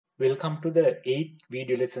Welcome to the 8th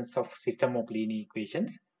video lessons of System of Linear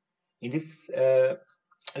Equations. In this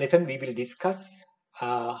lesson, we will discuss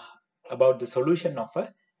about the solution of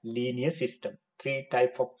a linear system.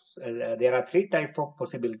 There are three types of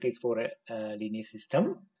possibilities for a linear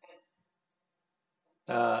system.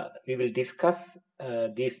 We will discuss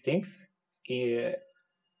these things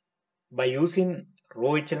by using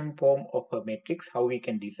row echelon form of a matrix, how we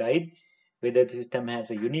can decide whether the system has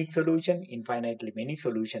a unique solution, infinitely many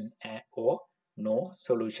solution, or no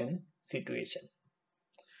solution situation.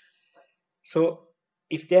 So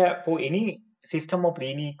if there for any system of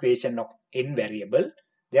linear equation of n variable,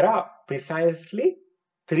 there are precisely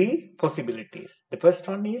three possibilities. The first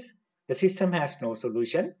one is the system has no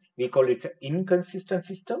solution. We call it an inconsistent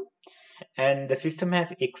system. And the system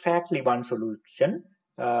has exactly one solution,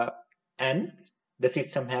 and the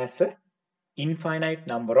system has an infinite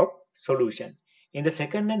number of solutions. In the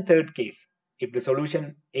second and third case, if the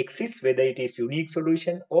solution exists, whether it is unique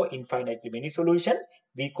solution or infinitely many solution,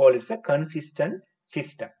 we call it a consistent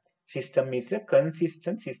system. System is a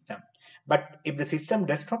consistent system. But if the system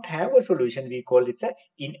does not have a solution, we call it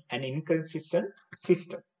an inconsistent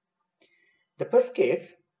system. The first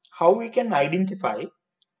case, how we can identify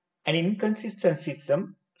an inconsistent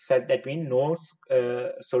system, so that means no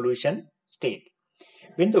solution state.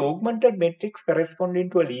 When the augmented matrix corresponding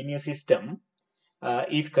to a linear system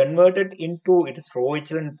is converted into its row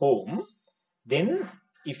echelon form, then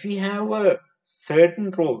if we have a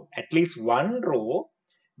certain row, at least one row,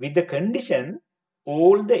 with the condition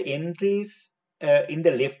all the entries in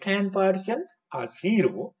the left hand partitions are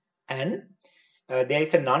 0 and there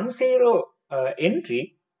is a non-zero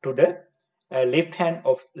entry to the left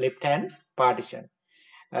hand partition.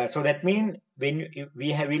 So that means when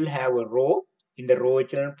we will have a row in the row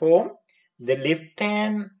echelon form, the left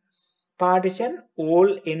hand partition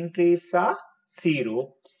all entries are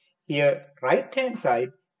 0. Here right hand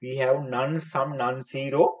side we have some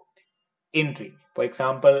non-zero entry. For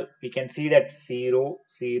example, we can see that 0,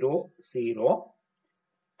 0, 0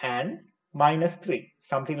 and -3,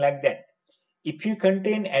 something like that. If you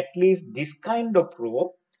contain at least this kind of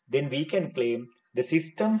row, then we can claim the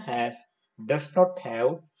system does not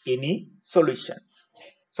have any solution.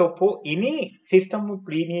 So for any system of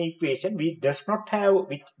linear equation which does not have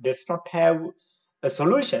a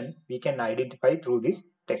solution, we can identify through this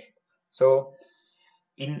test. So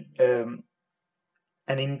in an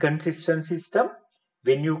inconsistent system,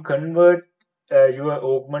 when you convert your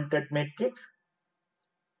augmented matrix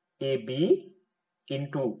AB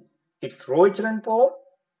into its row echelon form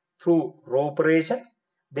through row operations,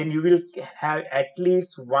 then you will have at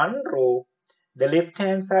least one row, the left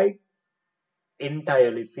hand side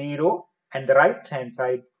entirely 0 and the right hand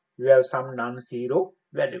side you have some non-zero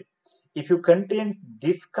value. If you contain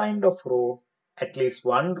this kind of row, at least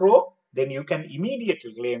one row, then you can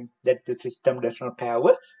immediately claim that the system does not have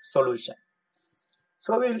a solution.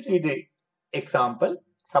 So we will see the example.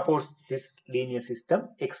 Suppose this linear system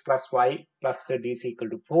x plus y plus z is equal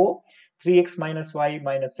to 4, 3x minus y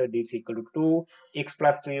minus z is equal to 2, x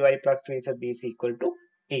plus 3y plus 3z is equal to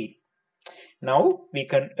 8. Now we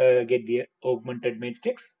can get the augmented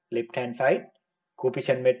matrix, left hand side,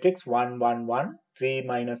 coefficient matrix 1, 1, 1, 3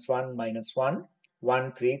 minus 1 minus 1,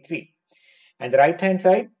 1, 3, 3. And the right hand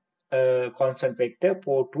side, constant vector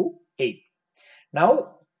 4, 2, 8.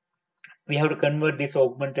 Now we have to convert this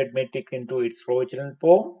augmented matrix into its row echelon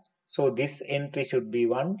form. So this entry should be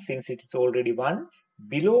 1 since it is already 1.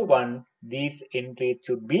 Below 1, these entries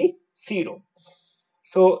should be 0.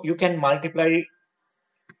 So you can multiply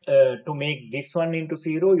to make this one into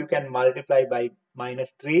 0, you can multiply by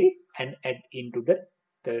 -3 and add into the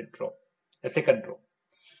second row.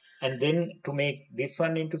 And then to make this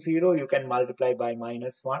one into 0, you can multiply by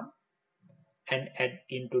 -1 and add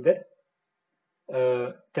into the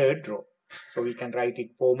third row. So we can write it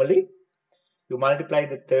formally. You multiply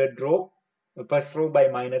the first row by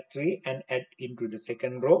 -3 and add into the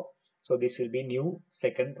second row. So this will be new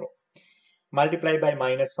second row. Multiply by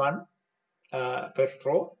 -1 first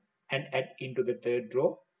row and add into the third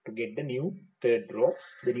row to get the new third row.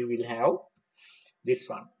 Then you will have this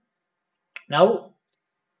one. Now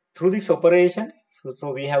through these operations,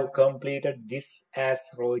 so we have completed this as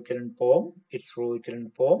row echelon form, its row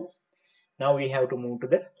echelon form. Now we have to move to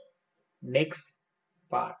the next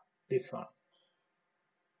part, this one.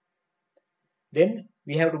 Then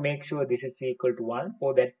we have to make sure this is equal to 1.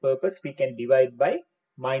 For that purpose, we can divide by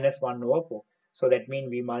 -1 over 4. So that means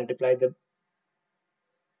we multiply the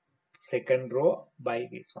second row by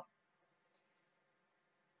this one.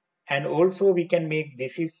 And also we can make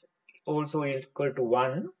this is also equal to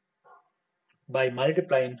 1 by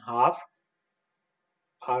multiplying half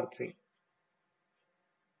R3.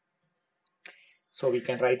 So we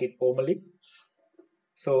can write it formally.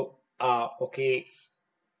 So okay,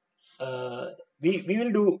 we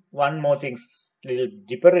will do one more things little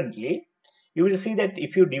differently. You will see that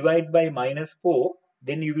if you divide by -4,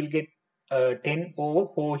 then you will get 10 over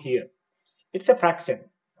 4 here. It's a fraction,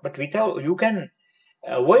 but without, you can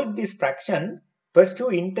avoid this fraction. First to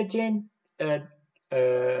interchange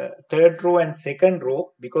third row and second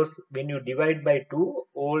row, because when you divide by 2,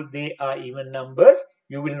 all they are even numbers,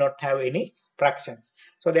 you will not have any fractions.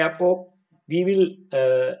 So therefore we will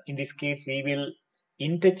in this case we will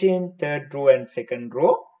interchange third row and second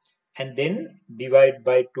row, and then divide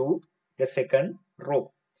by 2 the second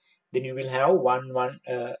row. Then you will have 1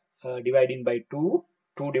 dividing by 2.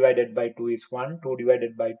 2 divided by 2 is 1, 2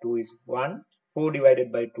 divided by 2 is 1, 4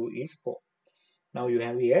 divided by 2 is 4. Now you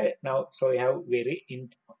have here, now so you have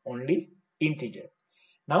only integers.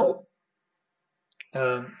 Now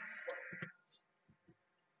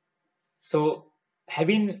so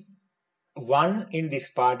having 1 in this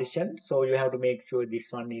partition, so you have to make sure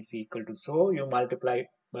this one is equal to, so you multiply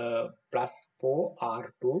plus 4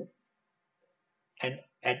 R2 and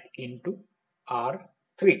add into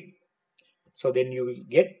R3. So then you will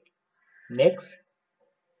get next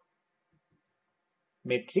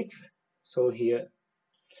matrix. So here,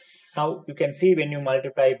 now you can see when you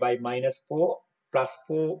multiply by -4, plus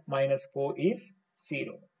 4 minus 4 is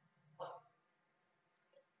 0.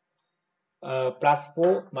 Plus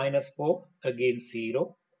 4 minus 4 again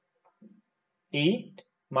 0. 8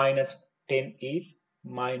 minus 10 is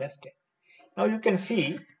 -10. Now you can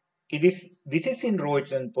see this is in row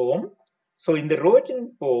echelon form. So in the row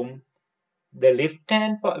echelon form, the left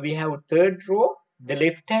hand we have third row, the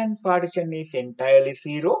left hand partition is entirely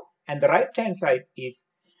 0, and the right hand side is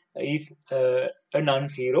a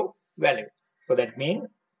non-zero value. So that means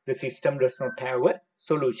the system does not have a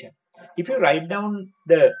solution. If you write down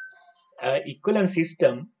the equivalent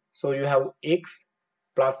system, so you have x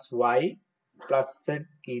plus y plus z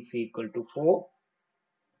is equal to 4,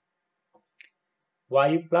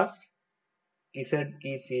 y plus z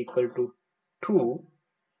is equal to 2.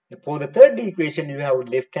 For the third equation, you have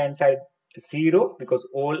left hand side 0, because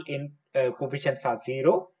all in coefficients are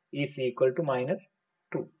 0, is equal to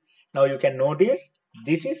 -2. Now you can notice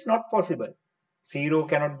this is not possible. 0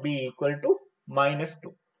 cannot be equal to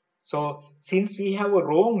 -2. So since we have a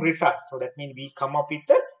wrong result, so that means we come up with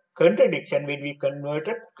a contradiction when we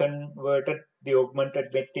converted the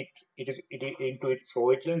augmented matrix into its row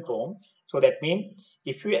echelon form. So that means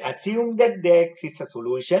if we assume that there exists a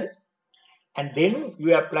solution, and then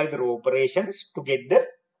you apply the row operations to get the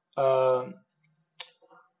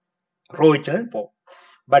row echelon form,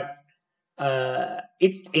 but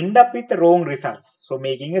it end up with the wrong results, so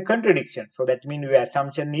making a contradiction. So that means your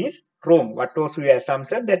assumption is wrong. What was your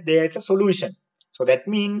assumption? That there is a solution. So that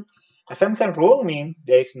means assumption wrong means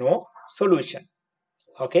there is no solution.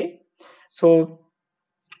 Okay, so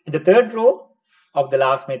in the third row of the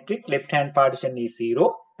last matrix, left hand partition is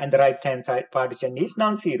 0 and the right hand side partition is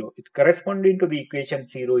non-zero. It's corresponding to the equation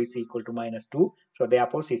 0 is equal to -2. So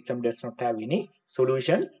therefore system does not have any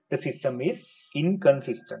solution. The system is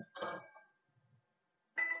inconsistent.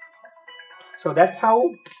 So that's how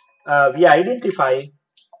we identify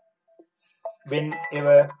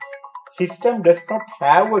whenever system does not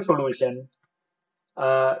have a solution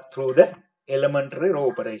through the elementary row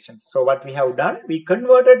operations. So what we have done, we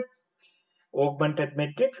converted augmented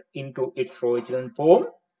matrix into its row echelon form.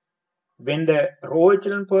 When the row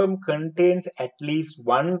echelon form contains at least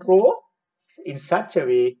one row in such a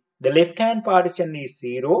way, the left hand partition is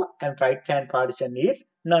 0 and right hand partition is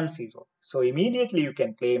non-zero. So immediately you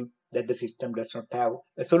can claim that the system does not have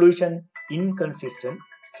a solution, inconsistent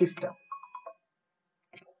system.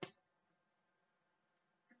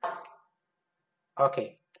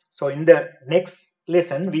 Okay, so in the next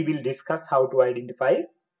lesson we will discuss how to identify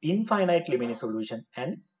infinitely many solution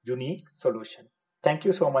and unique solution. Thank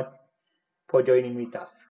you so much for joining with us.